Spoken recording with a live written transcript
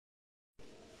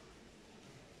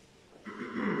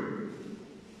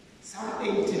Psalm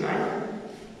 89,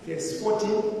 verse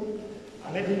 14.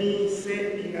 And let me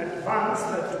say in advance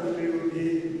that we will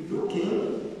be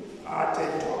looking at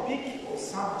a topic or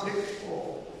subject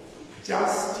of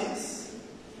justice.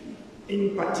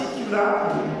 In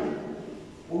particular,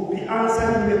 we'll be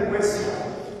answering the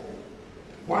question,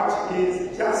 what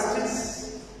is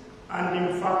justice? And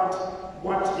in fact,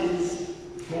 what is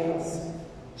God's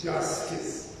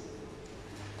justice?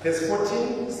 Verse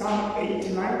 14, Psalm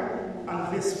 89 and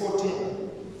verse 14. In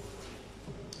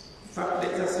fact,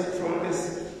 let us read from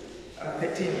verse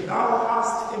 13. Thou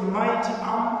hast a mighty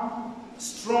arm,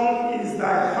 strong is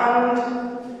thy hand,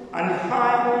 and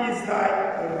high is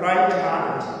thy right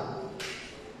hand.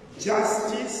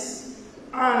 Justice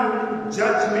and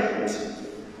judgment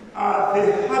are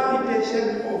the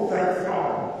habitation of thy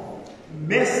throne.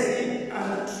 Mercy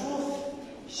and truth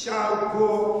shall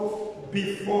go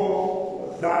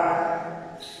before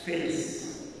thy face.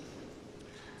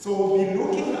 So we'll be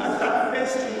looking at that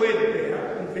first word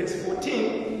there in verse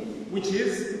 14, which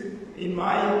is in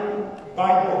my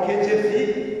Bible,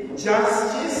 KJV,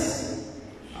 justice.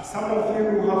 Some of you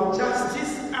who have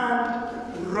justice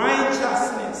and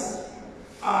righteousness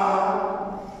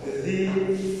are the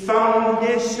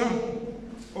foundation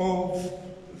of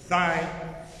thy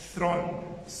throne.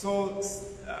 So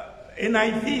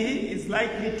NIV is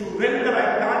likely to render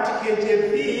like that.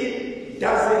 KJV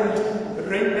doesn't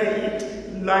render it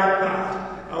like that.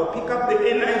 I'll pick up the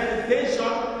NIV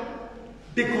version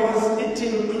because it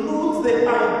includes the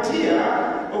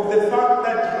idea of the fact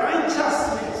that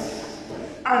righteousness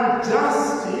and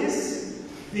justice,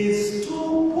 these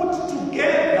two put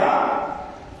together,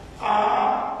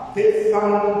 are the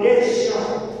foundation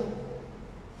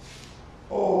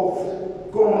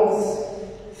of God's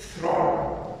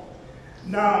throne.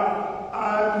 Now, I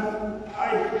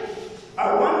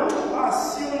want to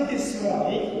assume this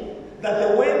morning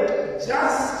that the word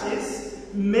justice,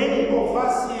 many of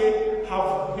us here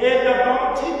have heard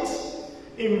about it.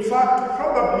 In fact,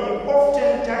 probably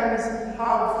oftentimes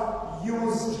have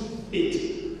used it.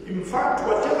 In fact,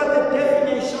 whatever the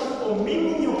definition or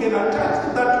meaning you can attach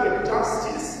to that word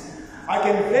justice, I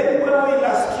can very well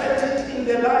illustrate it in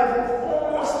the life of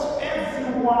almost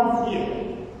everyone here.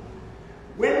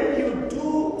 When you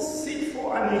do sit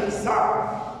for an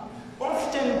exam,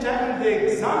 oftentimes the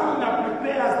examiner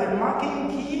prepares the marking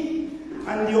key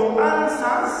and your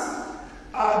answers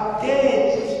are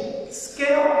gauged,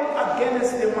 scaled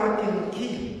against the marking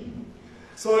key.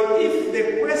 So if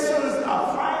the questions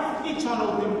are 5, each one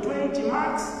of them 20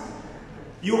 marks,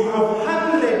 you have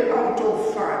 100 out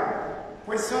of 5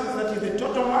 questions, that is the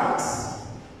total marks.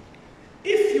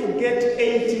 If you get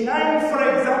 89, for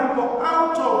example,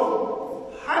 out of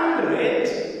 100,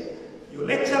 your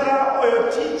lecturer or your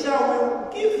teacher will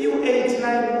give you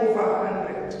 89 over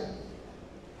 100.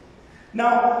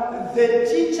 Now, the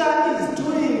teacher is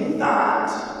doing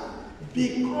that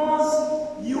because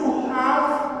you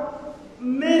have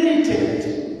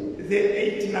merited the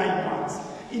 89 marks.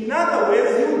 In other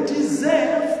words, you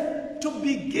deserve to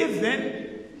be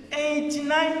given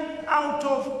 89 out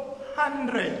of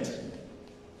 100.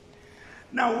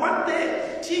 Now, what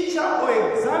the teacher or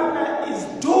examiner is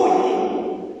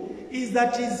doing is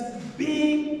that is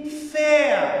being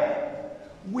fair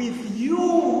with you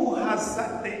who has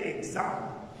sat the exam.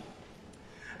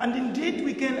 And indeed,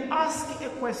 we can ask a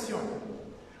question.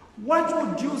 What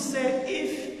would you say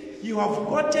if you have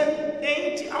gotten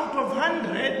 80 out of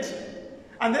 100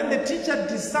 and then the teacher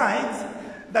decides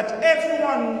that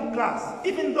everyone in class,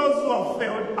 even those who have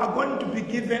failed, are going to be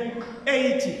given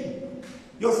 80?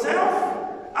 Yourself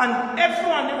and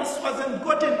everyone else who hasn't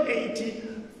gotten 80,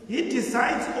 he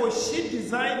decides or she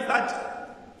decides that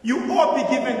you all be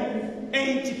given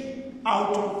 80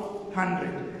 out of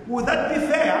 100. Would that be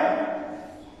fair?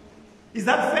 Is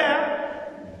that fair?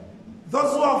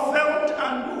 Those who have failed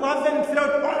and who haven't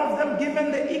failed, all of them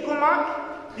given the equal mark?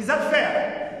 Is that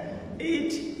fair?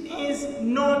 It is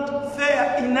not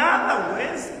fair. In other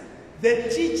words, the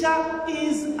teacher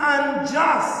is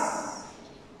unjust.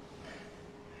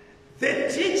 The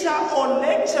teacher or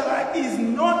lecturer is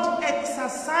not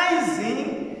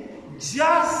exercising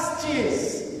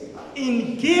justice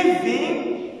in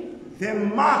giving the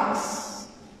marks,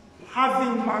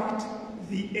 having marked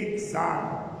the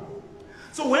exam.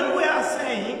 So when we are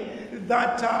saying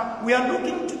that we are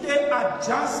looking today at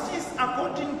justice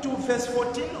according to verse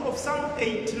 14 of Psalm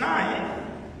 89,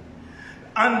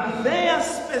 and there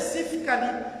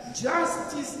specifically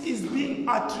justice is being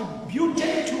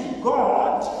attributed to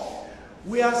God,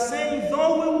 we are saying,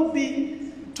 though we will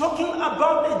be talking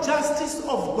about the justice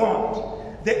of God,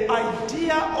 the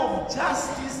idea of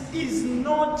justice is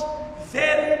not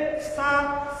very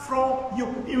far from you.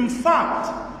 In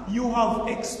fact, you have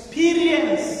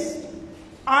experienced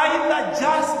either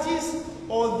justice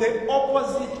or the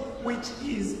opposite, which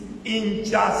is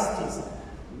injustice.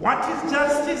 What is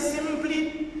justice?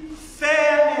 Simply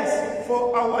fairness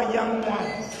for our young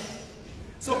ones.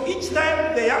 So each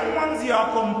time the young ones, you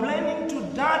are complaining to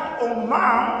dad or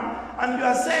mom, and you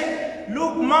are saying,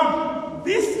 look, mom,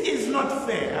 this is not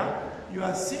fair. You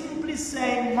are simply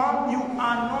saying, mom, you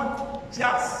are not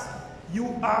just.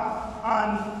 You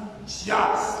are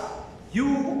unjust.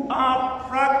 You are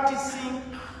practicing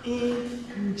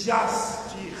injustice.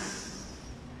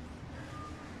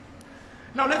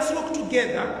 Now let's look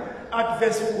together at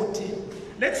verse 14.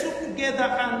 Let's look together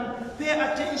and pay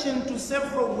attention to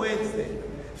several words there.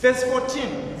 Verse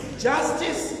 14,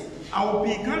 justice, I will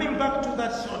be coming back to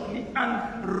that shortly,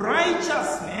 and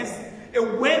righteousness, a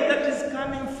word that is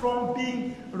coming from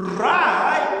being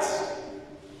right,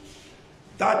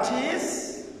 that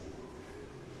is,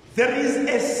 there is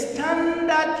a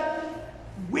standard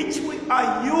which we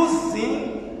are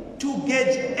using to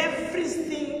gauge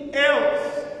everything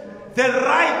else. The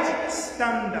right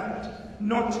standard,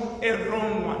 not a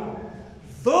wrong one.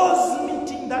 Those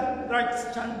meeting that right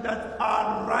standard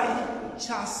are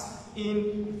righteous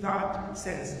in that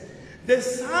sense. The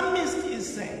psalmist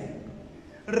is saying,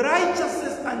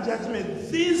 righteousness and judgment,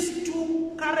 these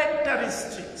two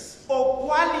characteristics or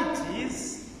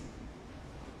qualities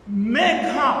make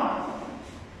up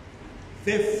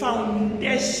the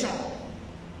foundation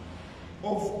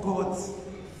of God's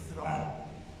throne.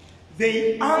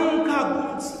 They anchor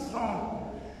God's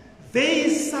throne. They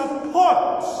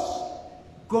support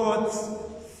God's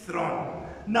throne.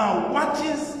 Now, what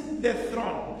is the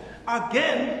throne?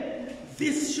 Again,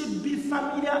 this should be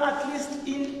familiar, at least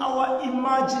in our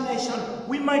imagination.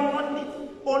 We might not need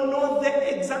or know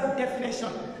the exact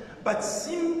definition, but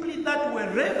simply that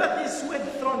wherever this word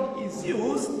throne is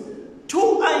used,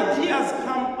 two ideas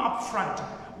come up front.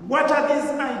 What are these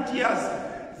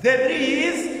ideas? There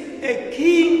is a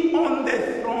king on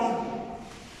the throne.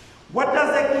 What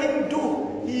does a king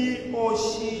do? He or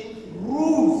she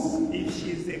rules if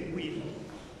she is a queen.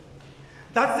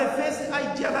 That's the first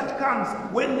idea that comes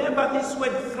whenever this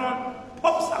word throne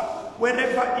pops up,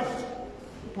 wherever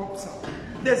it pops up.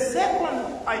 The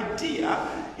second idea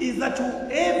is that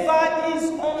whoever is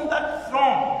on that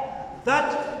throne,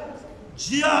 that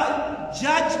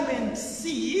judgment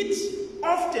seat,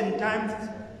 oftentimes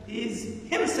is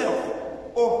himself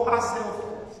or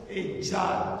herself a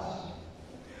judge.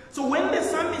 So when the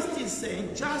psalmist is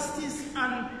saying justice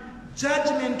and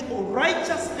judgment or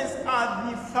righteousness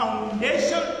are the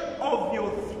foundation of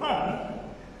your throne,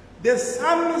 the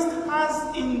psalmist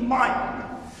has in mind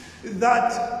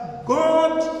that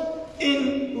God,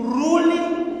 in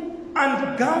ruling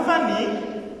and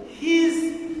governing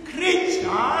his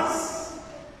creatures,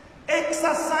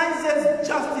 exercises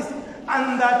justice,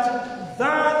 and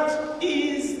that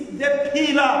is the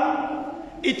pillar.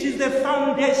 It is the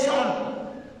foundation.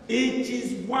 It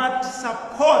is what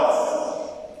supports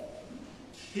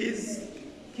his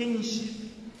kingship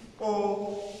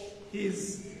or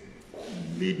his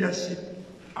leadership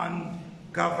and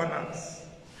governance.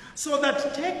 So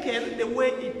that taken the way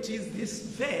it is this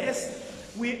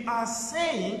verse, we are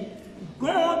saying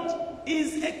God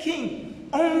is a king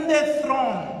on the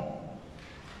throne.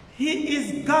 He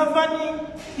is governing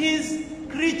his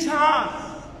creatures.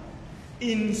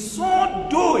 In so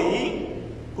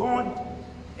doing, God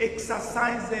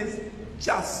exercises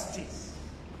justice.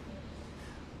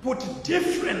 Put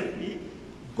differently,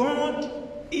 God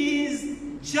is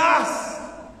just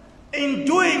in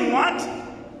doing what?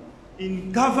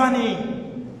 In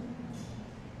governing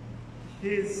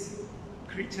his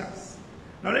creatures.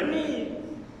 Now let me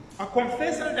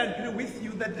confess and agree with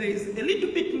you that there is a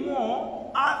little bit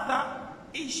more other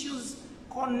issues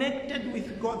connected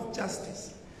with God's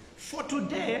justice. For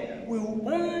today, we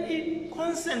will only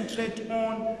concentrate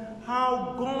on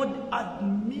how God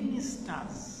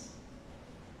administers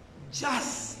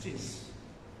justice,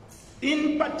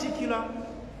 in particular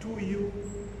to you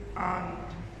and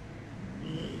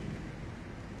me.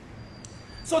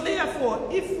 So therefore,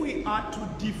 if we are to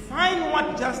define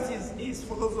what justice is,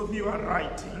 for those of you who are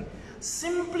writing,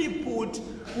 simply put,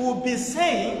 we'll be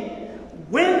saying,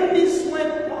 when this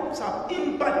word pops up,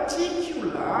 in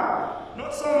particular,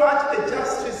 not so much the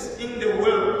justice in the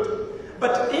world,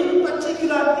 but in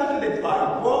particular in the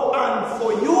Bible, and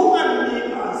for you and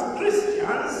me as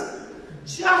Christians,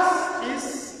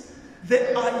 justice,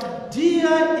 the idea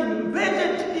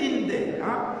embedded in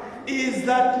there is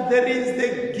that there is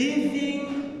the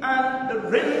giving and the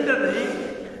rendering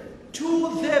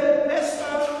to the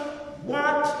person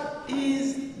what is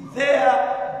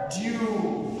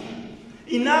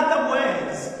In other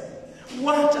words,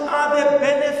 what are the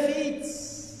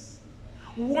benefits?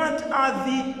 What are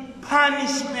the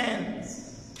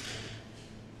punishments?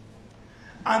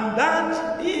 And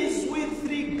that is with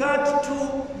regard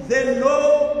to the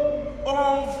law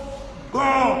of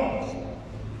God.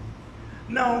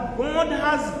 Now, God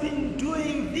has been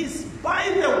doing this, by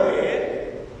the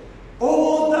way,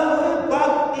 all the way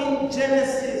back in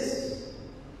Genesis.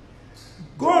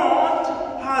 God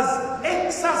has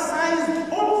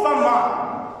exercised over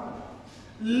man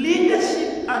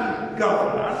leadership and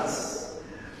governance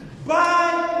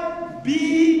by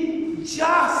being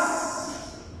just.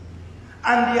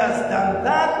 And he has done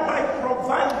that by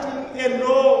providing a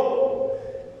law.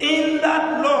 In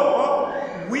that law,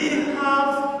 we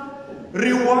have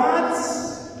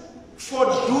rewards for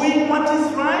doing what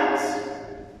is right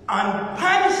and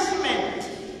punishment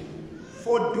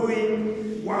for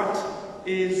doing what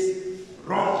is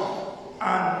wrong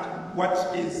and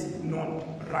what is not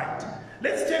right.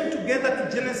 Let's turn together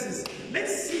to Genesis.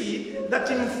 Let's see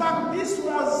that in fact this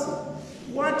was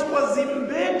what was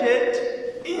embedded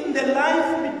in the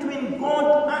life between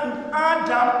God and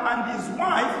Adam and his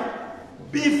wife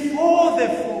before the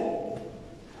fall.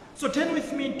 So turn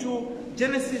with me to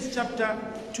Genesis chapter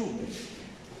 2.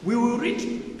 We will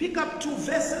pick up 2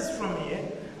 verses from here,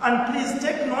 and please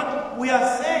take note, we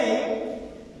are saying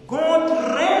God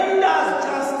renders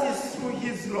justice through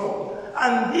his law,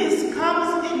 and this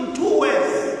comes in 2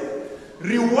 ways.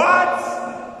 Rewards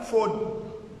for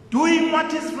doing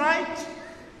what is right,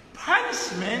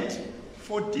 punishment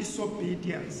for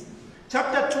disobedience.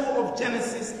 Chapter 2 of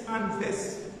Genesis and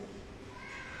verse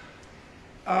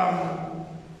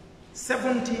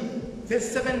 17.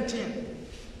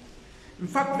 In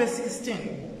fact, verse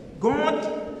 16.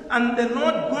 And the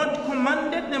Lord God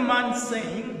commanded the man,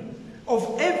 saying,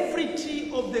 of every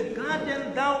tree of the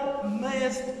garden thou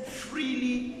mayest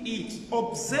freely eat.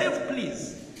 Observe,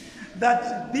 please,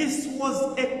 that this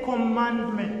was a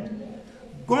commandment.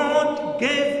 God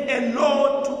gave a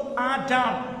law to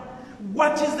Adam.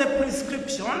 What is the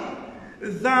prescription?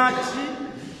 That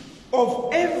of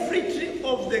every tree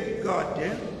of the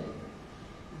garden,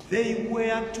 they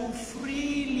were to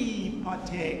freely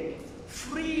partake,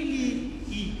 freely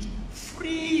eat,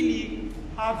 freely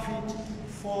have it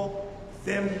for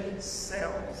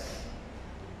themselves.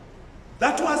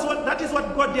 That is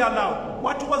what God allowed.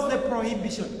 What was the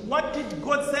prohibition? What did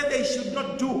God say they should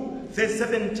not do? Verse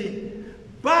 17.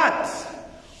 But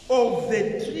of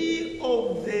the tree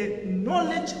of the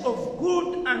knowledge of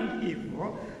good and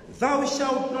evil, thou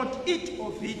shalt not eat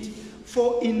of it,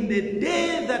 for in the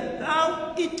day that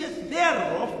thou eatest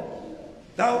thereof,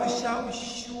 thou shalt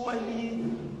surely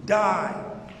die.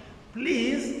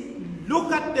 Please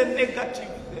look at the negative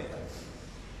there.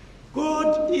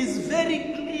 God is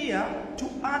very clear to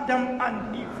Adam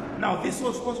and Eve. Now, this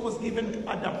was what was given to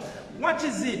Adam. What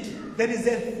is it? There is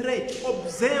a threat.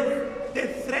 Observe the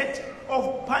threat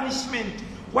of punishment.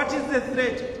 What is the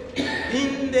threat?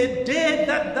 In the day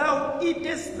that thou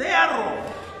eatest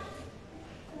thereof,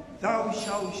 thou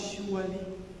shalt surely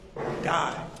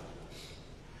die.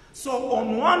 So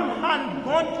on one hand,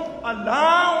 God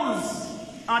allows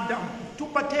Adam to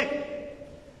partake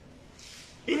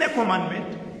in a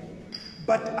commandment,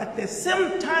 but at the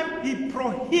same time he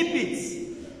prohibits.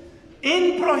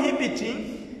 In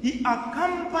prohibiting, he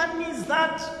accompanies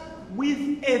that with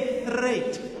a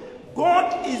threat.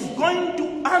 God is going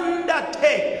to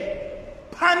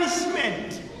undertake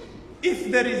punishment if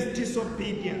there is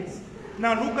disobedience.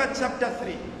 Now look at chapter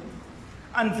 3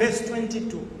 and verse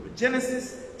 22.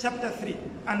 Genesis chapter 3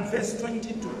 and verse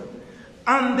 22.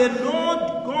 And the Lord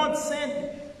God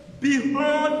said,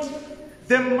 behold,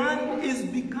 the man is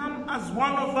become as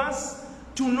one of us,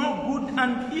 to know good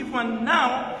and evil.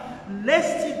 Now,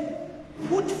 lest he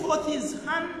put forth his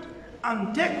hand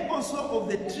and take also of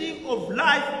the tree of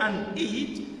life and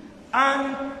eat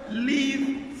and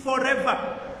live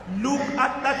forever. Look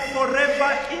at that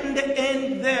forever in the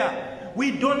end there.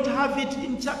 We don't have it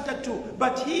in chapter 2,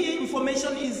 but here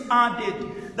information is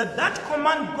added that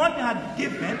command God had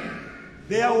given,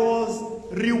 there was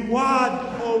reward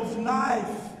of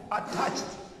life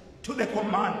attached to the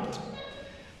command.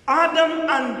 Adam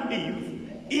and Eve,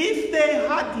 if they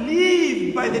had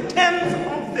lived by the terms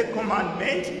of the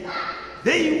commandment,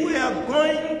 they were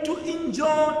going to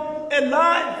enjoy a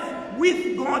life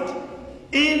with God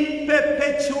in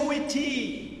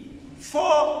perpetuity,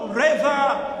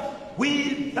 forever,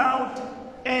 without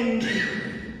ending.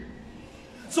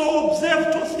 So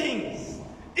observe 2 things.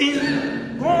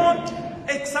 In God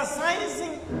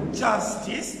exercising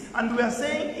justice, and we are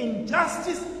saying in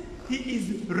justice, he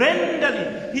is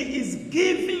rendering, he is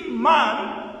giving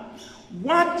man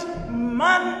what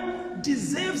man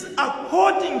deserves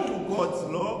according to God's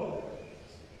law,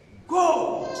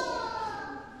 God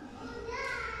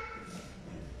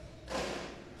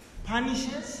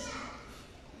punishes,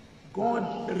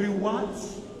 God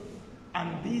rewards,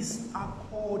 and this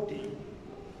according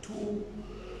to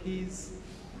his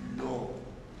law.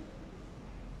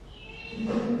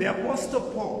 The Apostle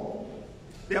Paul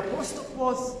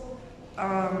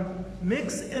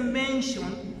makes a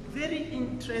mention, very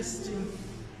interesting,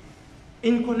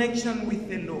 in connection with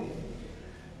the law.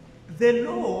 The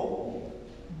law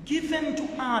given to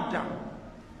Adam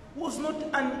was not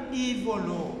an evil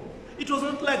law. It was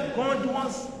not like God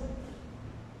was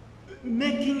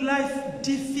making life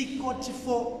difficult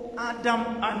for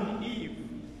Adam and Eve.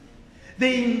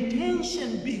 The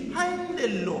intention behind the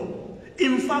law,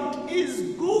 in fact,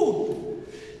 is good.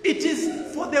 It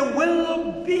is for the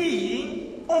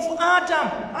well-being of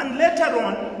Adam and later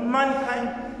on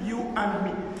mankind, you and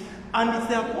me. And it's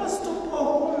the Apostle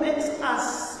Paul who makes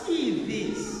us see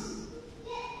this.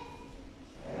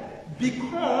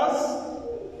 Because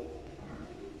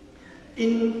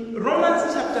in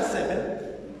Romans chapter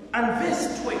 7 and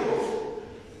verse 12,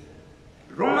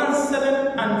 Romans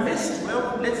 7 and verse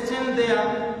 12, let's turn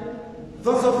there,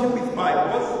 those of you with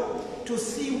Bibles, to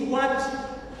see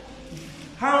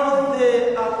how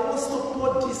the Apostle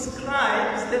Paul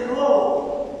describes the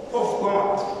law of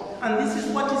God. And this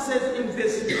is what he says in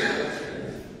verse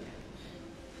 12.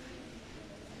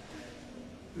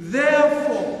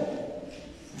 Therefore,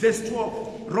 verse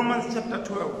 12, Romans chapter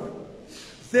 12,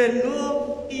 the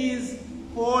law is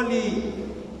holy,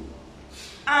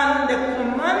 and the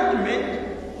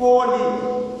commandment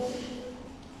holy,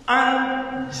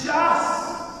 and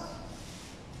just,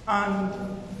 and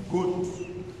good.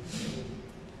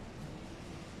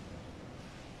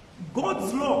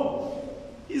 God's law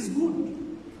is good.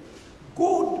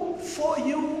 Good for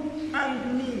you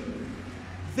and me.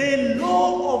 The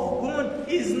law of God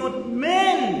is not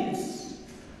meant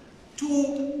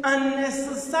to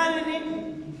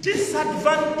unnecessarily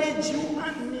disadvantage you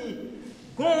and me.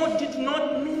 God did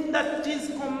not mean that his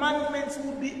commandments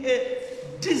would be a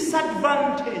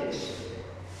disadvantage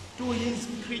to his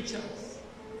creatures.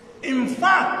 In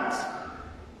fact,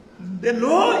 the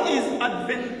law is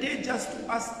advantageous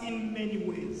to us in many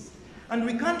ways. And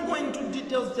we can't go into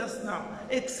details just now,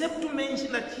 except to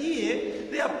mention that here,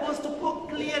 the Apostle Paul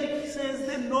clearly says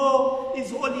the law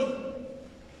is holy.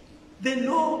 The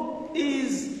law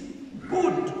is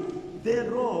good. The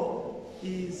law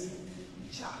is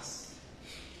just.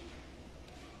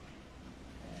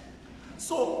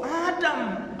 So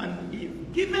Adam and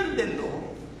Eve, given the law,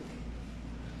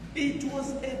 it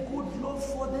was a good law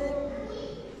for them.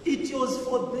 It was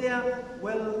for their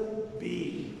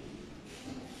well-being.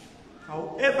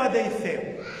 However, they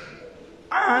fell,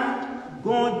 and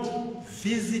God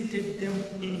visited them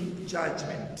in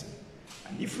judgment.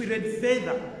 And if we read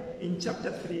further in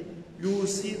chapter 3, you will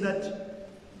see that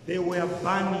they were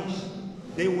banished,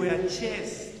 they were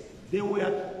chased, they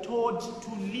were told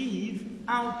to leave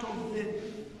out of the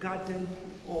Garden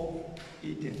of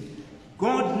Eden.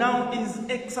 God now is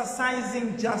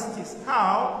exercising justice.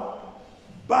 How?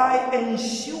 By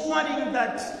ensuring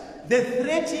that the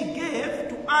threat he gave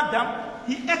to Adam,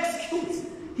 he executes,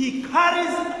 he carries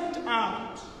it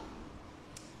out.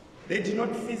 They did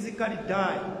not physically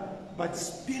die, but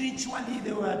spiritually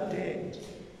they were dead.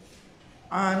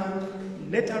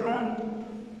 And later on,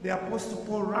 the Apostle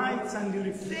Paul writes and he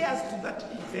refers to that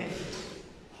event,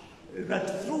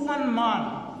 that through one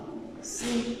man,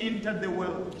 sin entered the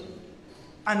world,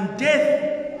 and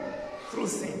death through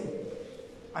sin,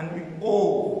 and we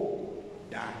all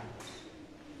died.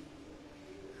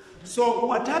 So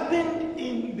what happened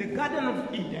in the Garden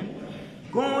of Eden,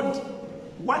 God,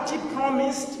 what he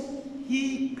promised,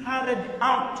 he carried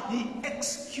out, he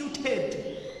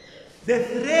executed. The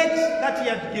threat that he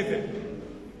had given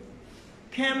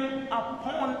came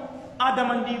upon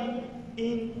Adam and Eve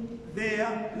in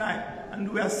their life.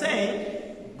 And we are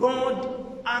saying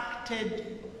God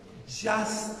acted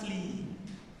justly.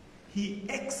 He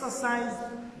exercised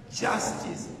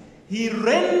justice. He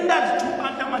rendered to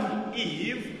Adam and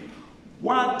Eve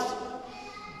what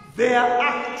their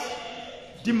act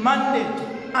demanded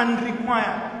and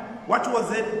required. What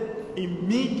was it?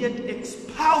 Immediate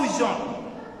expulsion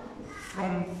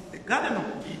from the Garden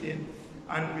of Eden.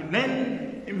 And we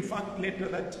learn, in fact, later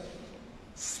that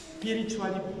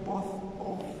spiritually both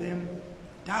of them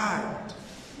died.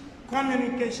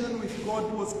 Communication with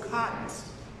God was cut.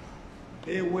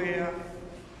 They were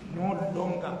no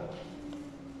longer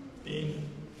in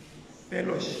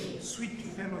fellowship, sweet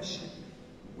fellowship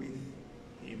with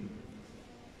him.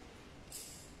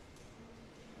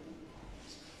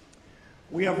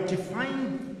 We have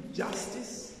defined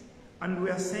justice, and we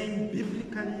are saying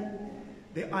biblically,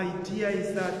 the idea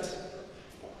is that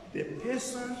the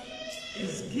person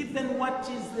is given what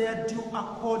is their due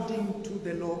according to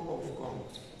the law of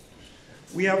God.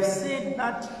 We have said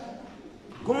that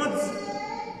God's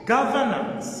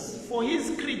governance for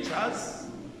his creatures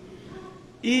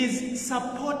is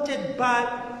supported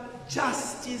by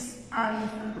justice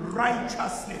and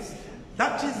righteousness.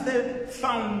 That is the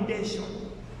foundation.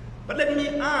 But let me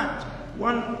add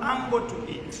one angle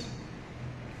to it.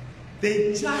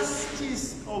 The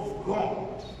justice of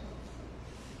God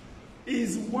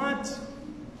is what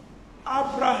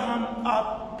Abraham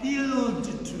appealed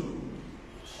to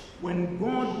when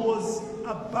God was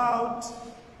about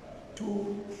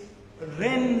to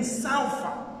rain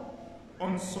sulfur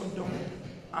on Sodom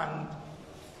and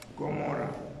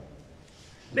Gomorrah.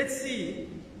 Let's see,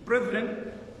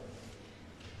 brethren,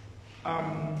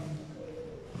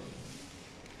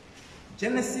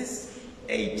 Genesis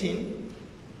 18,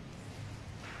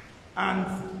 and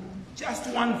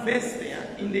just one verse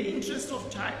there, in the interest of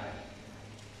time.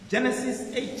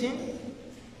 Genesis 18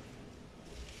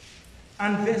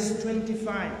 and verse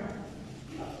 25.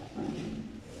 In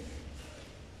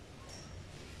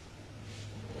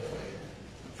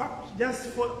fact, just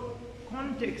for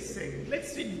context sake,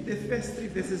 let's read the first three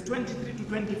verses, 23 to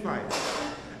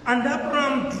 25. And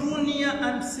Abraham drew near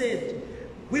and said,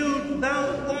 Wilt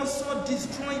thou also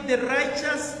destroy the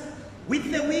righteous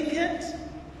with the wicked?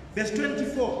 Verse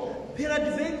 24.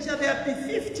 Peradventure there be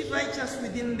 50 righteous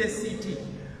within the city.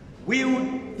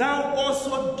 Wilt thou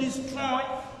also destroy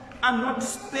and not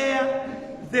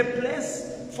spare the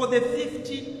place for the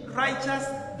 50 righteous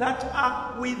that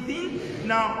are within?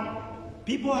 Now,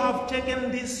 people have taken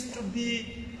this to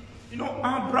be,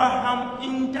 Abraham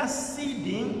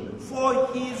interceding for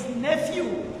his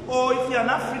nephew, or if you're an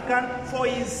African, for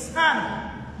his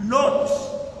son, Lot,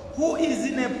 who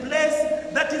is in a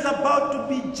place that is about to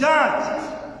be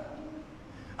judged.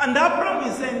 And Abraham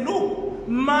is saying, look,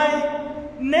 my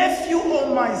nephew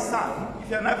or my son, if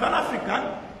you're an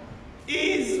African,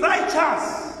 is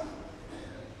righteous.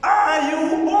 Are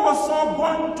you also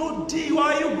going to deal,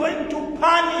 are you going to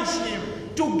punish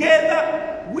him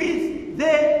together with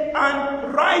the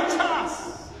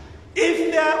unrighteous?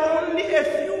 If there are only a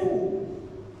few.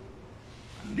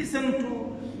 Listen to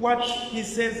what he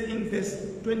says in verse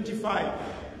 25.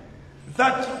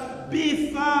 That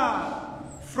be far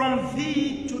from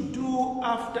thee to do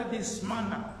after this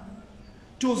manner,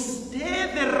 to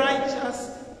stay the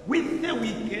righteous with the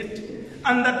wicked,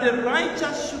 and that the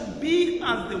righteous should be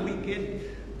as the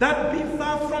wicked, that be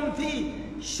far from thee.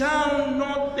 Shall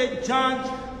not the judge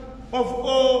of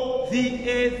all the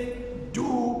earth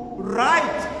do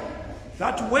right?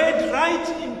 That word right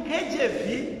in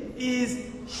KJV is,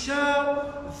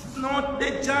 shall not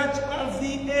the judge of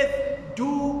the earth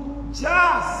do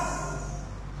just?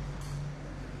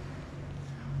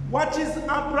 What is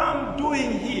Abraham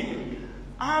doing here?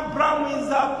 Abraham is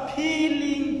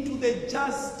appealing to the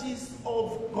justice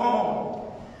of God.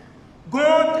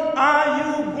 God,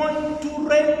 are you going to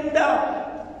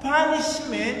render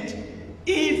punishment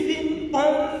even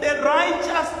on the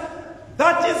righteous?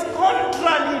 That is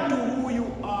contrary to who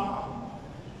you are.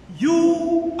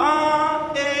 You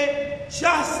are a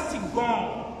just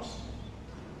God.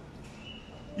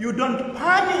 You don't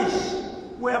punish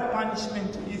where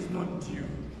punishment is not due.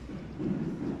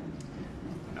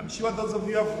 I'm sure those of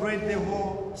you who have read the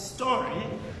whole story,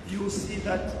 you see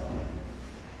that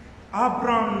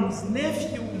Abraham's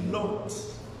nephew Lot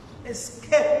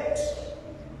escaped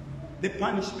the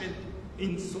punishment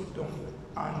in Sodom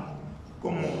and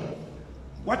Gomorrah.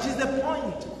 What is the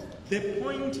point? The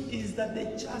point is that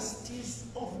the justice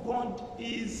of God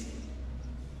is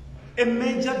a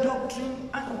major doctrine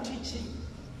and teaching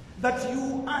that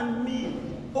you and me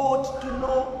ought to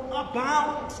know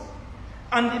about.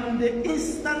 And in the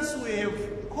instance we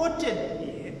have quoted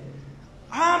here,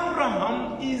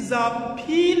 Abraham is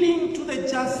appealing to the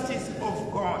justice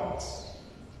of God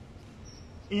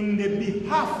in the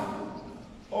behalf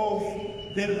of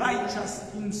the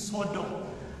righteous in Sodom.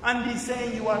 And he's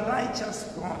saying, you are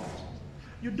righteous, God.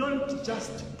 You don't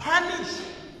just punish.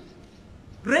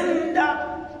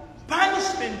 Render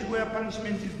punishment where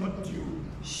punishment is not due.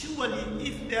 Surely,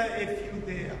 if there are a few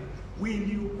there, will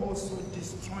you also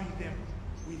destroy them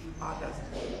with others?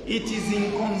 It is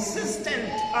inconsistent,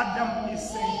 Adam is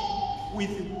saying, with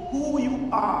who you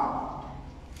are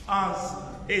as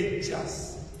a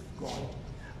just God.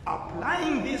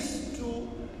 Applying this to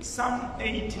Psalm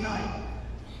 89,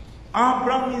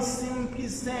 Abraham is simply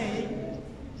saying,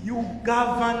 you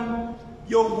govern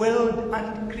your world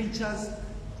and creatures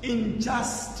in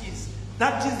justice.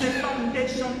 That is the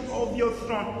foundation of your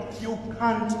throne. You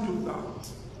can't do that.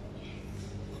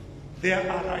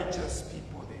 There are righteous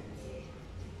people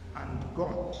there. And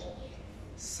God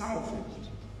salvaged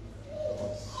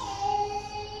us.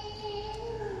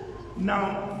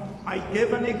 Now, I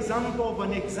gave an example of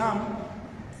an exam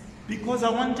because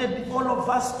I wanted all of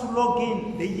us to log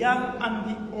in, the young and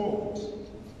the old.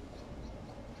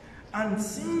 And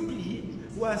simply,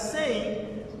 we are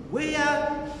saying,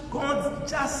 where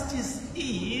God's justice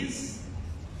is,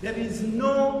 there is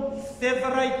no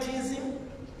favoritism,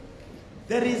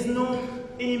 there is no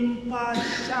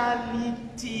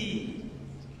impartiality.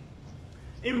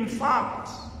 In fact,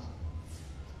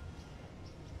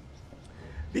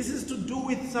 this is to do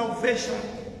with salvation,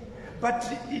 but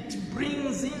it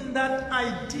brings in that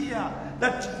idea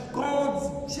that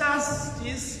God's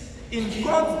justice, in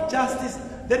God's justice,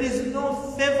 there is no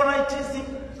favoritism,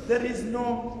 there is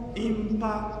no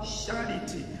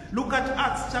impartiality. Look at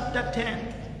Acts chapter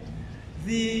 10,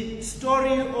 the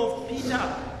story of Peter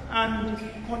and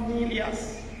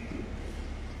Cornelius.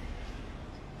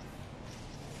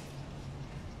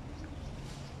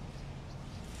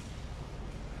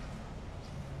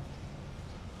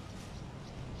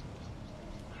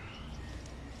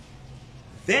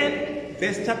 Then,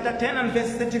 verse chapter 10 and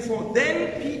verse 34,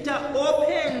 then Peter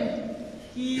opened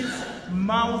his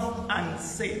mouth and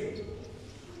said,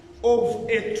 of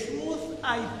a truth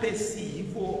I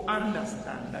perceive or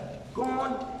understand that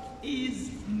God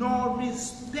is no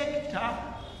respecter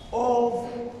of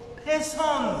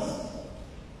persons.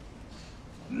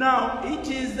 Now, it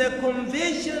is the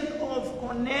conversion of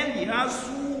Cornelius,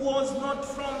 who was not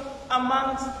from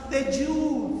amongst the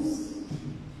Jews.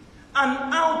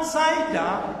 An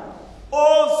outsider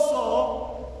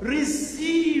also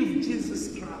received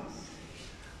Jesus Christ.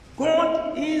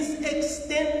 God is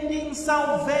extending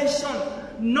salvation,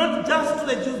 not just to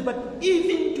the Jews, but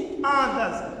even to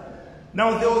others.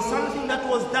 Now, there was something that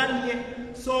was done here.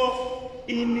 So,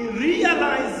 in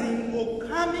realizing or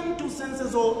coming to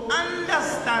senses or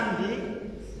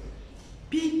understanding,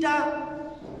 Peter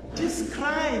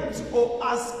describes or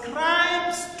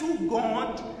ascribes to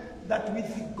God that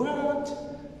with God,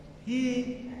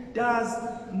 he does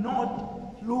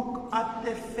not look at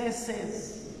the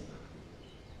faces.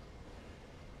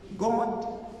 God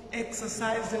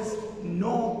exercises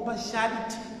no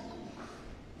partiality.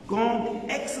 God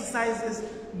exercises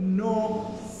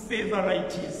no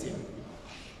favoritism.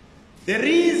 There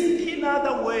is, in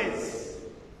other words,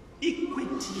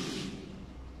 equity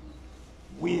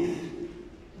with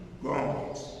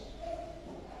God.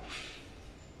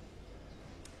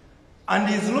 And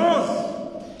his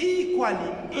laws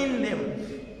equally in them,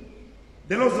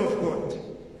 the laws of God,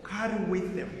 carry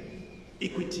with them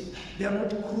equity. They are not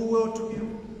cruel to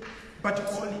you, but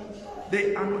holy.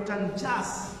 They are not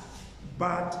unjust,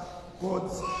 but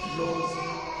God's laws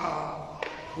are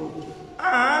good.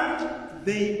 And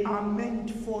they are meant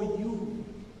for you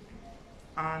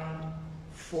and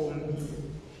for me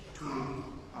to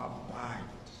abide.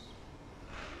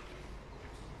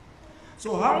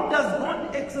 So how does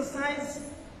God exercise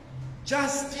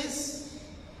justice?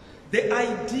 The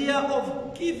idea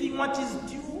of giving what is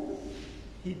due.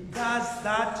 He does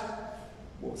that,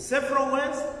 well, several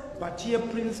ways, but here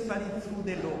principally through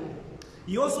the law.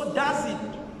 He also does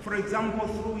it, for example,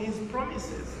 through his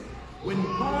promises. When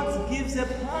God gives a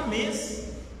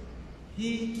promise,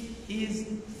 he is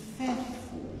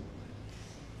faithful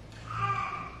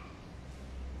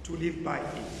to live by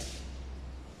it.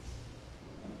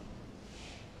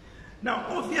 Now,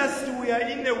 obviously, we are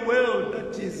in a world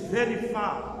that is very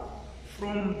far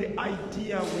from the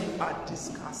idea we are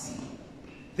discussing.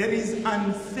 There is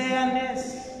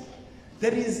unfairness,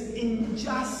 there is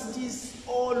injustice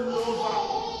all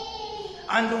over.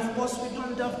 And of course, we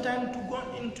don't have time to go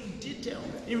into detail.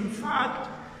 In fact,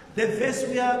 the verse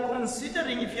we are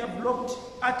considering, if you have looked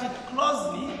at it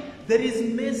closely, there is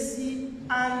mercy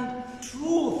and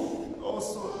truth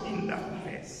also in that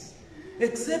verse.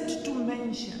 Except to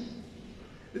mention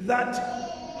that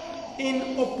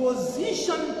in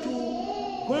opposition to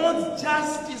God's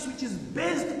justice, which is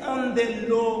based on the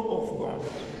law of God,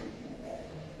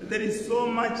 there is so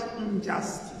much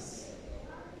injustice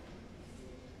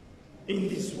in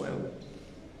this world.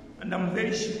 And I'm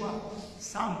very sure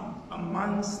some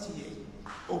amongst here,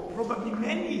 or probably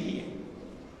many here,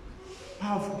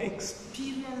 have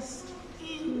experienced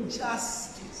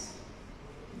injustice,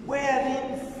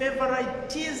 wherein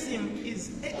favoritism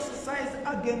is exercised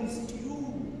against you,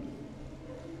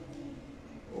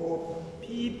 or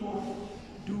people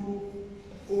do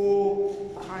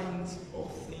all kinds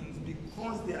of things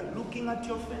because they are looking at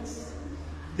your face,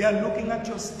 They are looking at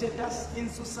your status in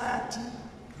society.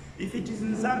 If it is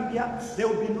in Zambia, they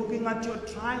will be looking at your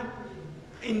tribe.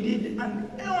 Indeed, and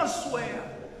elsewhere,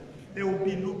 they will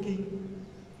be looking,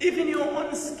 even your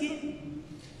own skin,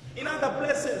 in other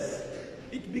places.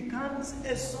 It becomes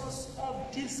a source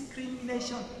of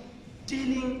discrimination,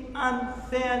 dealing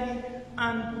unfairly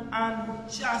and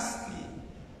unjustly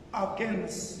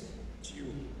against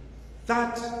you.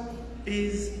 That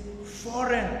is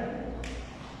foreign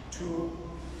to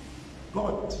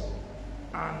God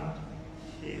and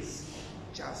His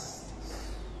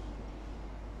justice.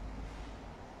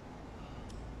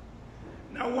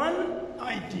 Now, one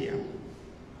idea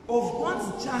of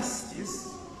God's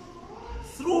justice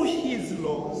through His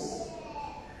laws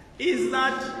is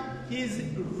that His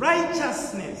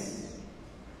righteousness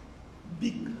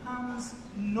becomes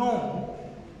known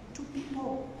to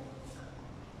people.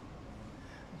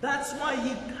 That's why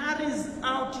He carries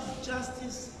out His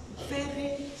justice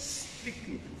very strictly.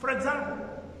 For example,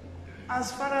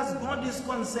 as far as God is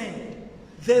concerned,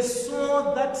 the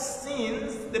soul that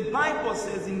sins, the Bible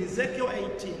says in Ezekiel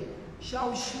 18,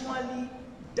 shall surely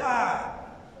die.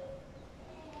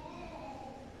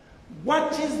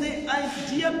 What is the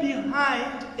idea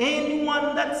behind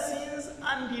anyone that sins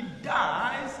and he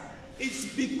dies? It's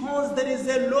because there is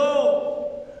a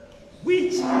law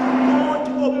which God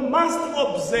must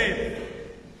observe.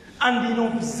 And in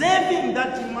observing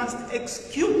that, He must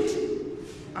execute.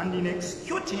 And in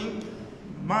executing,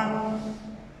 man,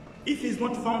 if he's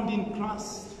not found in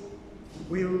Christ,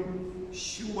 will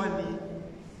surely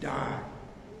die.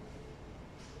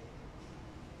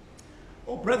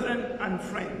 Oh, brethren and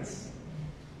friends,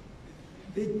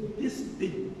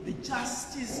 the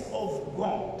justice of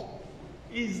God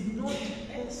is not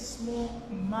a small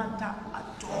matter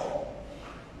at all.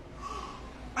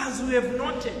 As we have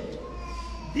noted,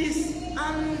 this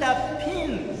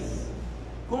underpins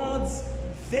God's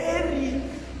very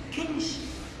kingship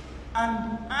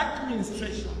and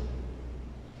administration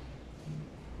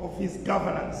of His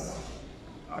governance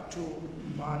to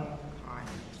mankind.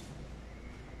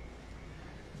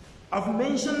 I've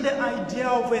mentioned the idea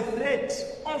of a threat.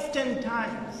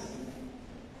 Oftentimes,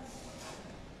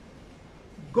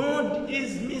 God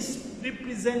is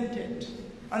misrepresented,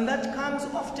 and that comes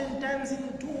oftentimes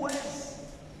in two ways.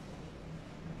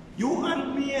 You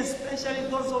and me, especially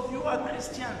those of you who are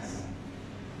Christians,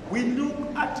 we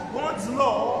look at God's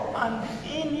law, and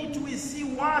in it we see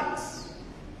what?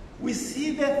 We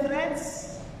see the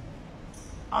threats,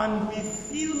 and we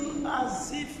feel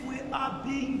as if we are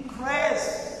being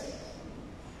pressed.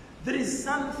 There is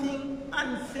something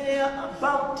unfair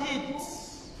about it.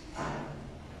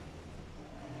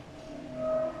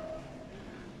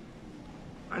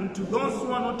 And to those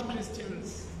who are not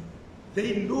Christians,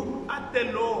 they look at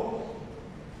the law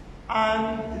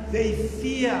and they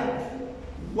fear.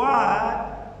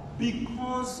 Why?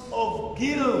 Because of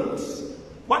guilt.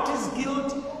 What is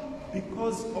guilt?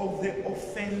 Because of the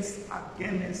offense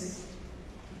against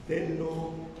the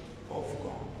law of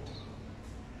God.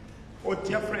 Oh,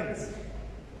 dear friends,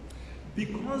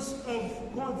 because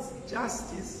of God's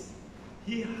justice,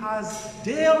 He has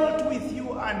dealt with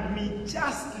you and me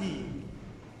justly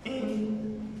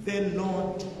in the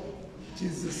Lord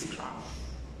Jesus Christ.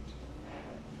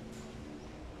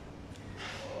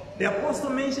 The apostle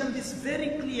mentioned this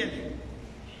very clearly.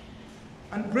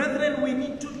 And brethren, we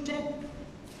need to take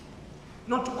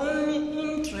not only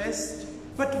interest,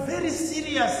 but very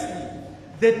seriously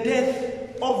the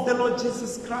death of the Lord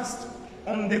Jesus Christ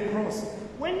on the cross.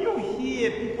 When you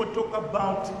hear people talk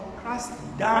about Christ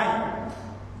dying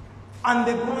and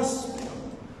the gospel,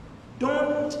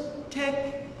 don't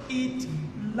take it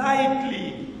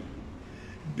lightly,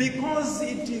 because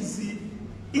it is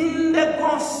in the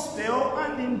gospel,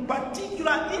 and in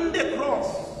particular in the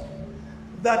cross,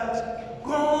 that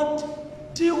God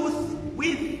deals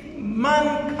with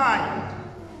mankind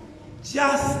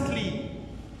justly.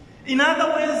 In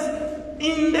other words,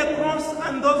 in the cross,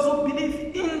 and those who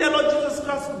believe in the Lord Jesus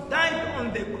Christ who died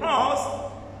on the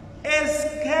cross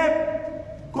escape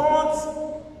God's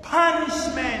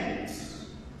punishment.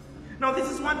 Now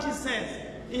this is what He says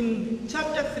in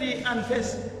chapter 3 and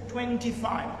verse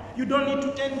 25. You don't need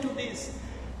to turn to this.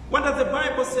 What does the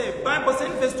Bible say? The Bible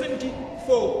says in verse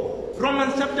 24,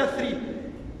 Romans chapter 3,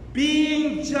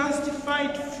 being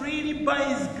justified freely by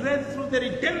His grace through the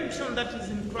redemption that is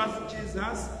in Christ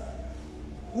Jesus,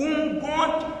 whom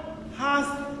God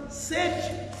has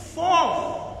set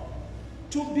forth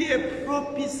to be a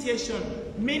propitiation,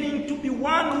 meaning to be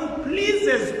one who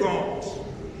pleases God,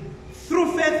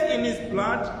 through faith in His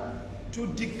blood, to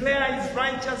declare His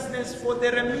righteousness for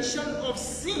the remission of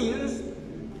sins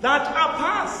that are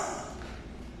past.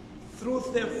 through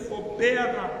the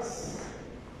forbearance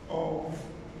of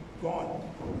God.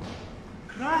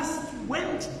 Christ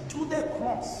went to the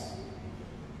cross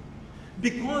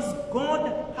because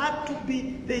God had to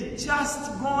be the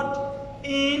just God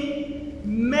in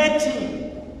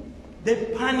meting the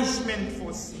punishment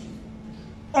for sin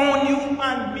on you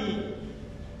and me.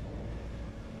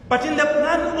 But in the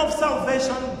plan of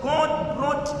salvation, God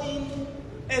brought in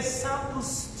a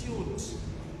substitute,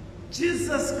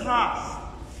 Jesus Christ,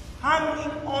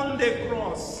 hanging on the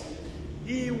cross.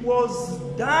 He was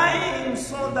dying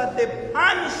so that the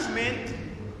punishment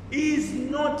is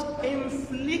not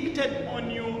inflicted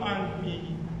on you and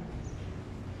me.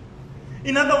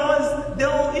 In other words,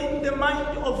 though in the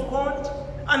mind of God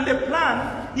and the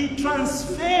plan, He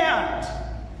transferred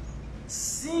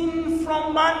sin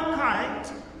from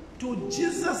mankind to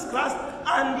Jesus Christ,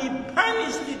 and He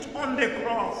punished it on the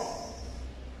cross.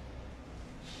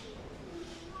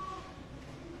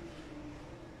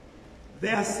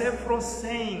 There are several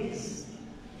sayings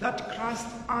that Christ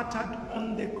uttered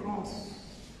on the cross.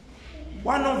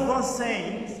 One of those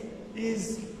sayings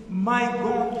is, my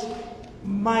God,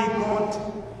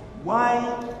 why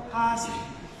hast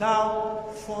thou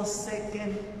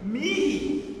forsaken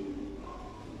me?"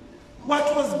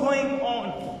 What was going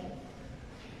on?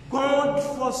 God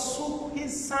forsook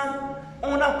His Son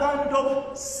on account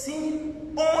of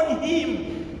sin on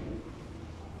Him.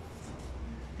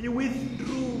 He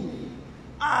withdrew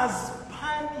as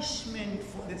punishment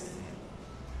for the sin.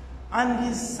 And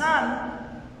His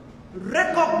Son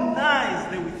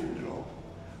recognized the withdrawal,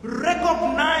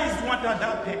 recognized what had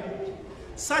happened,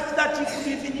 such that He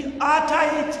could even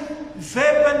utter it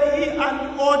verbally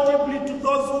and audibly to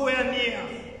those who were near.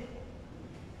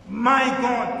 My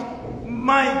God,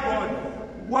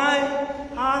 why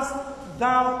hast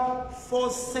thou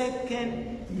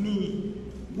forsaken me?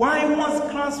 Why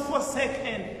was Christ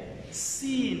forsaken?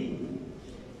 Sin.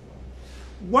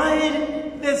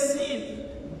 Why the sin?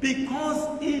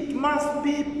 Because it must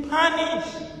be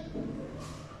punished.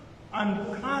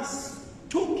 And Christ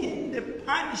took in the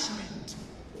punishment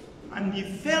and He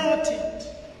felt it,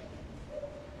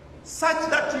 such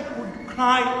that He could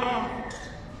cry out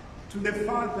to the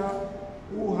Father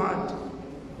who had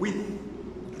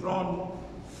withdrawn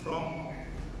from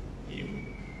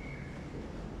Him.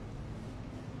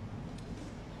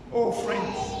 Oh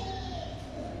friends,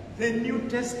 the New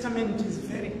Testament is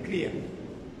very clear.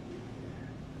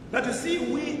 That you see,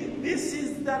 this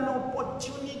is an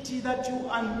opportunity that you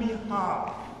and me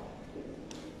have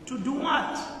to do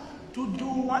what? To do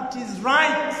what is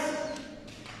right.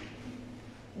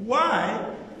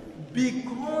 Why?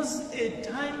 Because a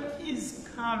time is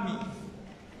coming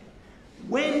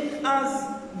when,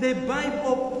 as the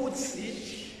Bible puts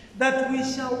it, that we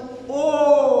shall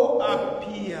all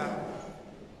appear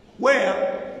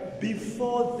where?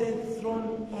 Before the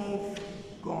throne of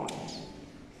God.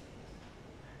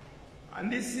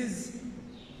 And this is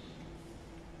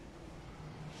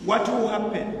what will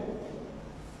happen.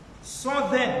 So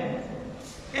then,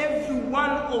 every one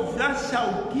of us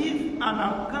shall give an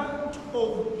account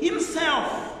of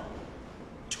himself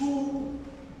to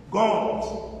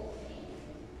God.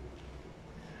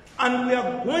 And we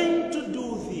are going to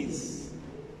do this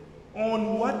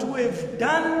on what we have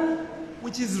done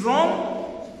which is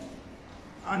wrong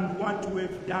and what we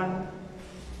have done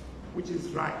which is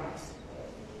right.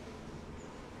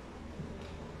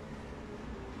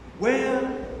 Where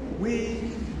will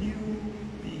you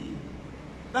be?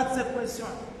 That's the question.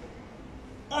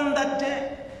 On that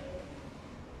day,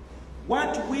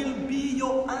 what will be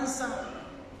your answer?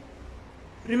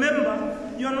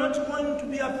 Remember, you're not going to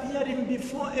be appearing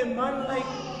before a man like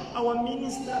our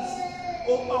ministers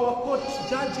or our court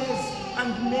judges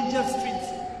and magistrates.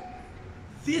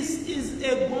 This is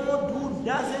a God who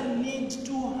doesn't need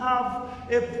to have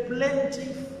a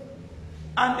plaintiff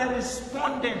and a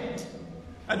respondent.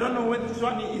 I don't know whether this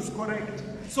one is correct.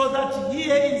 So that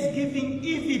here is giving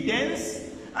evidence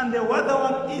and the other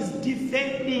one is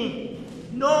defending.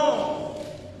 No.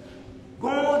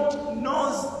 God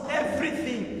knows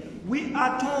everything. We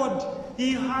are told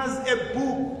He has a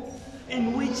book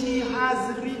in which He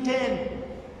has written.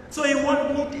 So He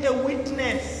won't need a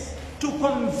witness to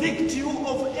convict you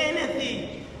of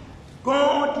anything.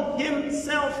 God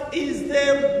Himself is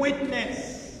the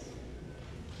witness.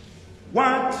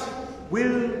 What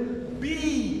will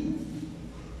be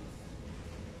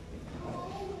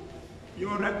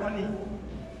your reckoning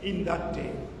in that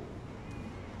day?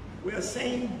 We are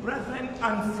saying, brethren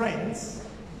and friends,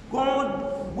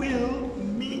 God will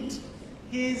meet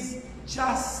His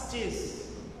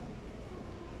justice.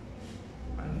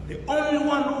 And the only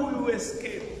one who will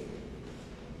escape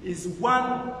is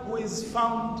one who is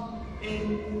found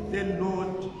in the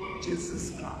Lord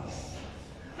Jesus Christ.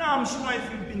 Now, I'm sure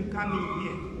if you've been coming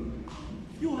here,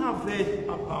 you have heard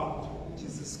about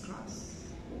Jesus Christ.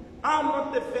 I'm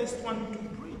not the first one to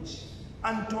preach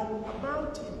and talk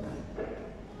about him.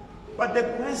 But the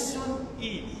question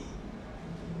is,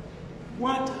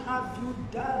 what have you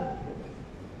done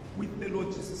with the Lord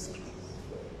Jesus Christ?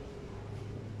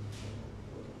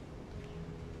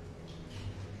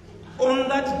 On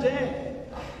that day,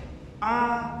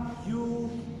 are you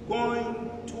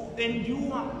going to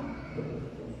endure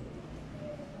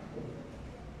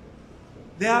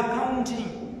the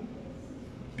accounting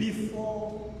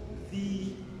before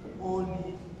the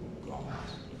Holy God?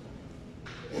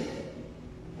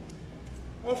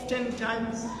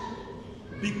 Oftentimes,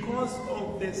 because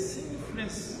of the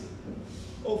sinfulness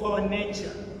of our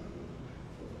nature,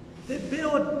 the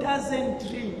bell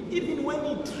doesn't ring. Even when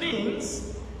it rings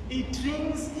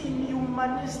in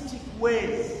humanistic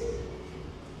ways.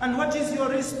 And what is your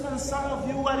response? Some of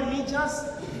you are religious.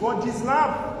 God is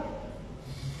love.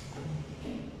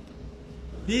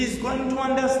 He is going to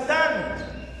understand.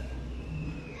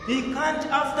 He can't,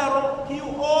 after all,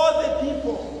 heal all the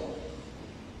people.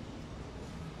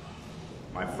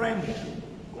 My friend,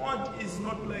 God is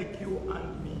not like you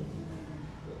and me.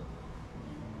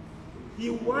 He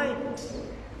wiped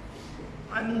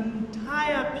an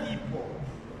entire people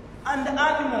and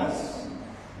animals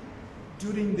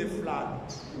during the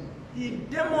flood. He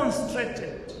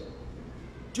demonstrated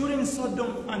during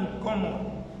Sodom and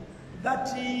Gomorrah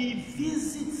that he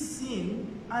visits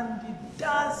sin, and he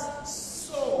does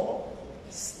so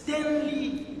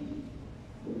sternly.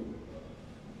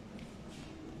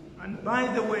 And by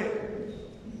the way,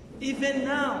 even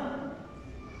now,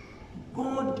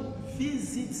 God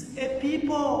visits a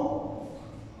people.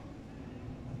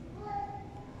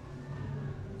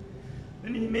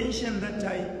 When he mentioned that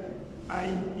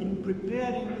in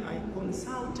preparing, I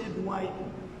consulted why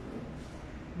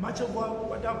much of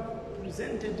what I've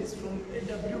presented is from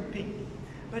AWP,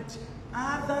 but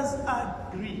others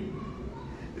agree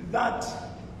that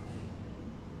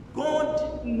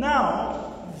God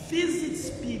now visits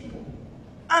people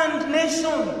and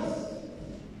nations.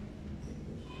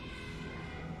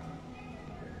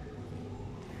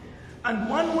 And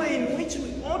one way in which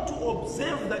we ought to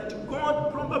observe that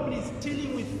God probably is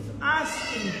dealing with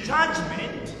us in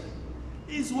judgment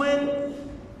is when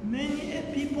many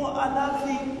people are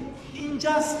loving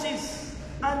injustice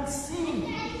and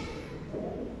sin.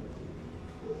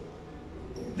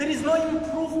 There is no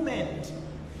improvement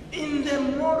in the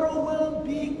moral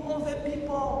well-being of the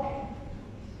people.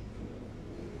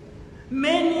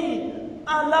 Many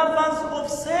are lovers of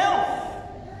self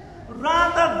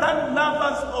rather than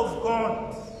lovers of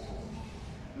God.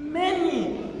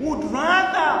 Many would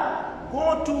rather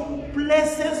go to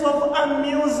places of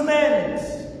amusement,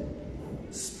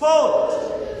 sport,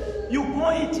 you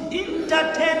call it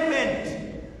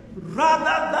entertainment,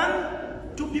 rather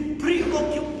than to be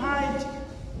preoccupied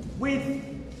with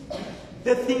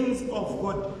the things of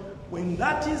God. When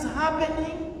that is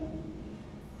happening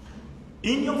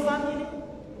in your family,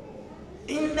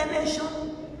 in the nation,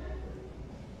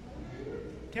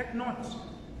 take note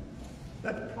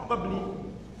that probably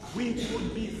we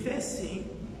could be facing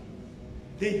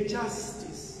the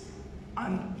justice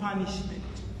and punishment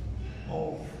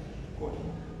of God.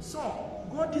 So,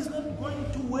 God is not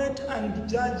going to wait and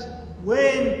judge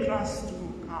when Christ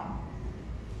will come.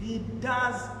 He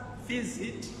does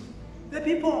visit the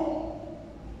people.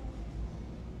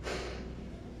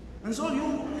 And so you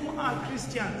who are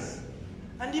Christians,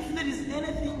 and if there is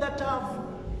anything that I've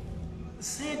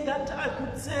said that I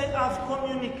could say I've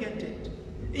communicated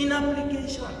in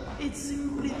application, it's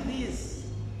simply this.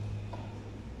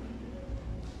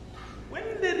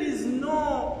 When there is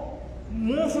no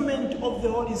movement of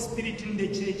the Holy Spirit in the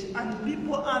church and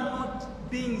people are not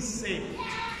being saved,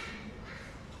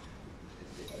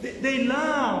 they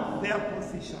love their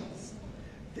positions.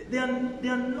 They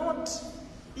are not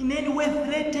in any way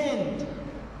threatened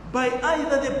by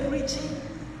either the preaching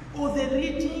or the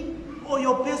reading or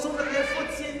your personal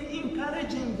efforts in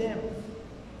encouraging them.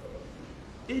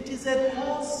 It is a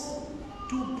cause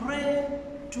to pray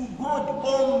to God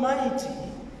Almighty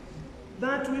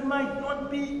that we might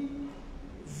not be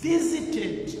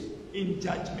visited in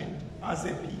judgment as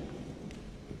a people.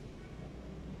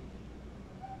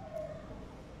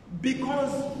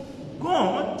 Because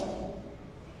God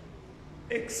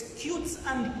executes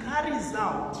and carries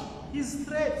out his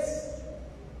threats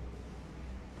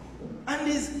and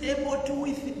is able to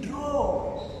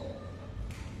withdraw.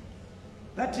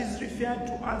 That is referred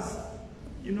to as,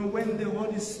 when the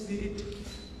Holy Spirit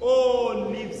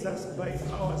all leaves us by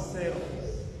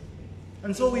ourselves.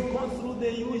 And so we go through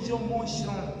the usual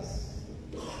motions.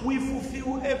 We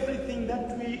fulfill everything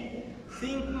that we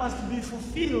think must be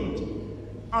fulfilled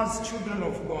as children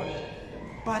of God.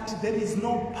 But there is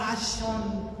no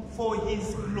passion for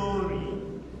His glory.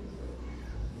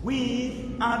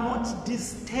 We are not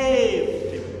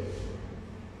disturbed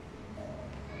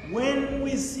when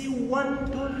we see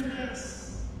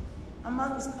wantonness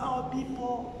amongst our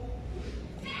people.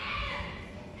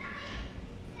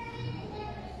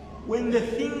 When the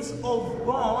things of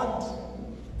God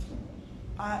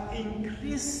are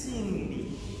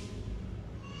increasingly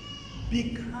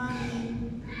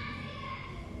becoming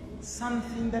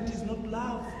something that is not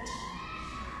loved.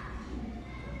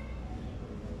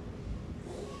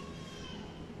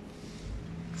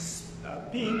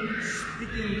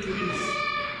 Speaking to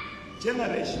his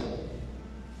generation,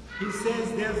 he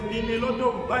says there's been a lot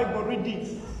of Bible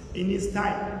reading in his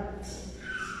time.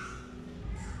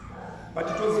 But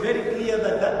it was very clear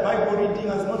that that Bible reading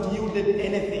has not yielded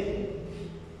anything.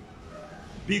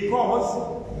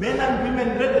 Because men and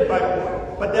women read the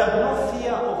Bible, but they have no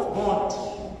fear of God.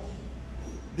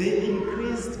 They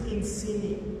increased in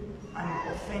sinning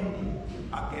and offending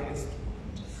against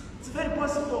God. It's very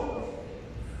possible.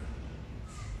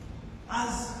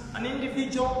 As an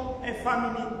individual, a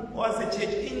family, or as a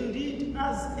church, indeed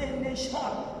as a nation,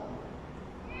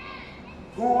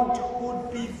 God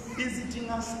could be visiting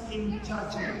us in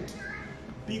judgment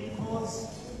because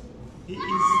He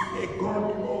is a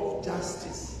God of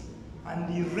justice and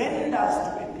He renders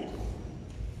to the people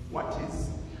what is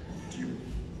due.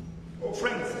 Oh,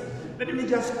 friends, let me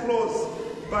just close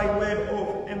by way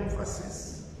of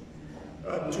emphasis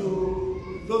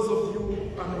to those of you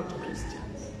who are not Christians.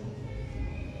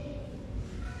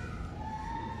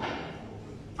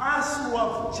 Us who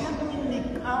have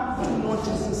genuinely come to know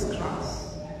Jesus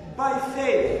Christ by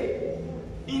faith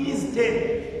in His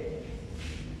death,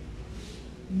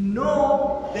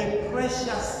 know the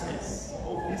preciousness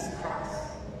of this Christ.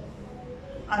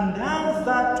 And now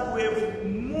that we've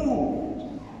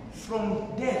moved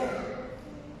from death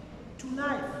to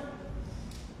life.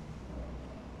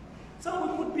 So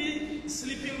we could be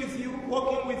sleeping with you,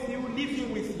 walking with you,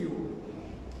 living with you.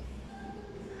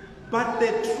 But the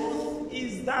truth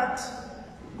is that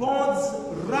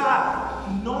God's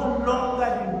wrath no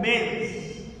longer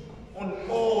remains on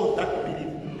all that believe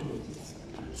in Jesus.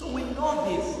 So we know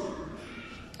this.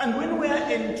 And when we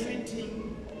are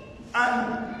entreating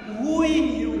and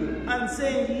wooing you and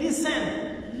saying,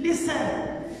 listen,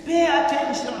 listen, pay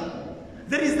attention.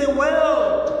 There is the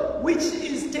world which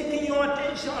is taking your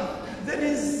attention. There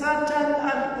is Satan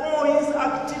and all his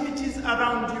activities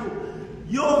around you.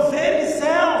 Your very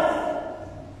self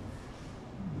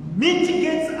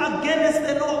mitigates against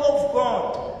the law of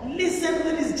God. Listen,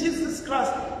 there is Jesus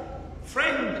Christ.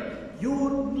 Friend,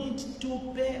 you need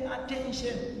to pay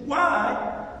attention.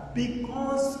 Why?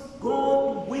 Because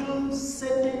God will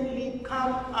certainly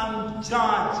come and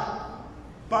judge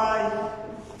by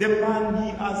the man He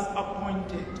has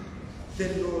appointed,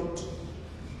 the Lord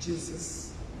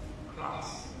Jesus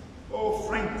Christ. Oh,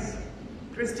 friends,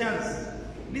 Christians,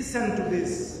 listen to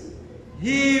this.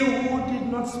 He who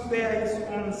did not spare His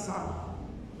own Son,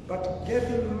 but gave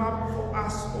Him up for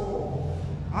us all,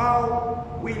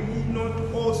 how will He not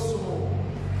also,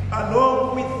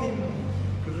 along with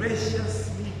Him,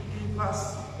 graciously give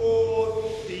us all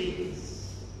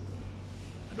things?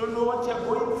 I don't know what you're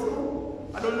going through.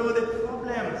 I don't know the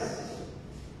problems.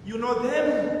 You know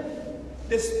them.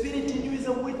 The Spirit in you is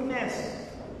a witness.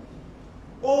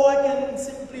 All I can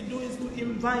simply do is to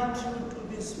invite you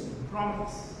to this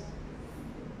promise.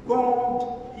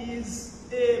 God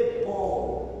is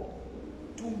able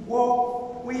to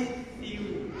walk with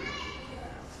you.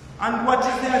 And what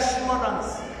is the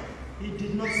assurance? He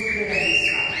did not spare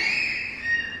His Son.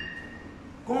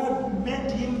 God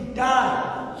made Him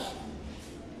die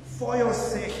for your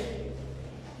sake.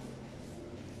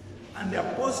 And the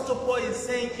Apostle Paul is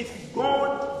saying, if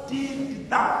God did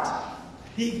that,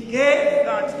 He gave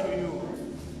that to you,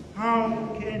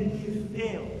 how can He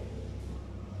fail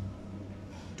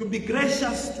to be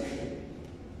gracious to you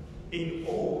in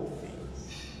all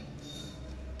things?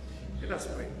 Let us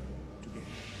pray together.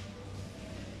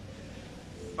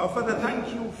 Our Father,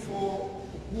 thank you for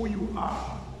who you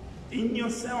are in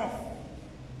yourself,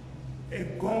 a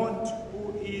God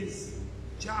who is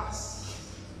just,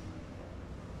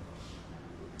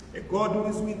 a God who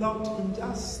is without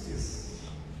injustice,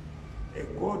 a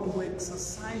God who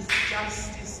exercises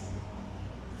justice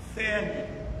fairly,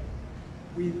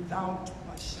 without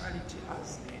partiality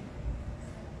as men.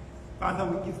 Father,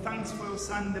 we give thanks for your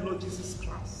Son, the Lord Jesus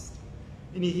Christ.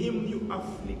 In him you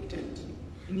afflicted.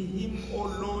 In him, O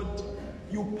Lord,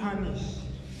 you punish.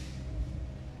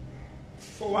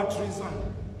 For what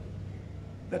reason?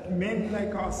 That men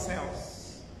like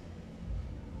ourselves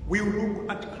will look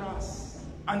at Christ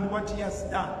and what he has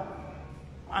done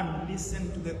and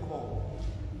listen to the call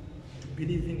to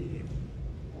believe in him.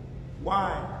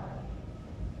 Why?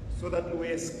 So that we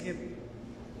escape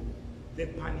the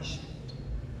punishment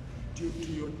due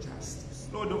to your justice.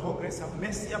 Lord of all grace, have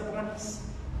mercy upon us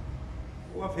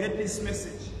who have heard this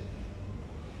message,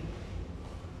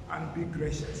 and be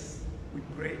gracious. We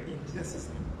pray in Jesus'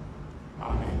 name.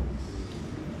 Amen.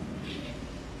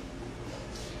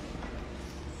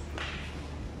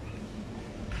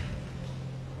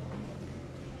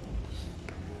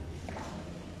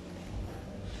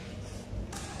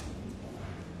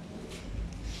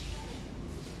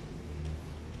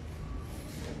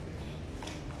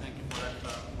 Thank you for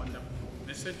that wonderful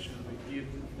message, and we give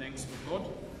thanks to God.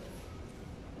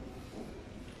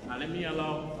 Now let me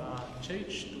allow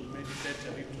church to meditate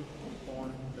a little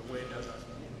on the word that has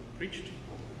been preached.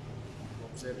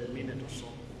 Observe a minute or so.